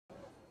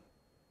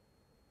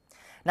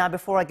Now,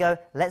 before I go,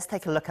 let's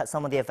take a look at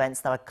some of the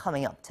events that are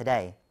coming up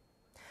today.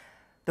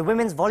 The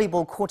women's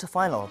volleyball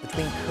quarterfinal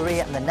between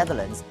Korea and the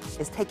Netherlands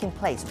is taking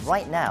place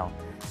right now.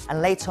 And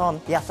later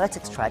on the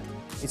athletics track,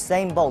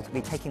 Usain Bolt will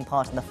be taking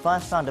part in the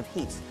first round of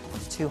heats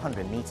of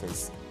 200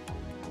 meters.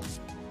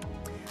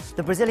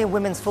 The Brazilian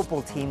women's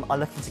football team are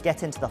looking to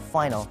get into the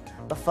final,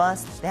 but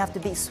first they have to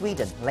beat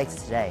Sweden later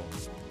today.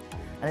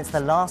 And it's the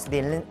last of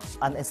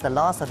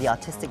the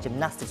artistic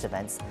gymnastics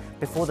events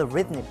before the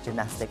rhythmic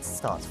gymnastics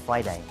starts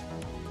Friday.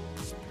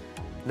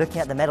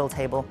 Looking at the medal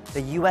table,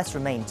 the US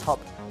remain top,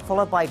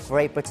 followed by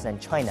Great Britain and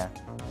China.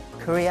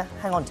 Korea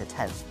hang on to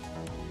 10th.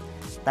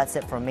 That's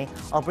it from me.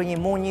 I'll bring you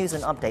more news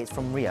and updates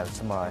from Rio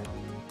tomorrow.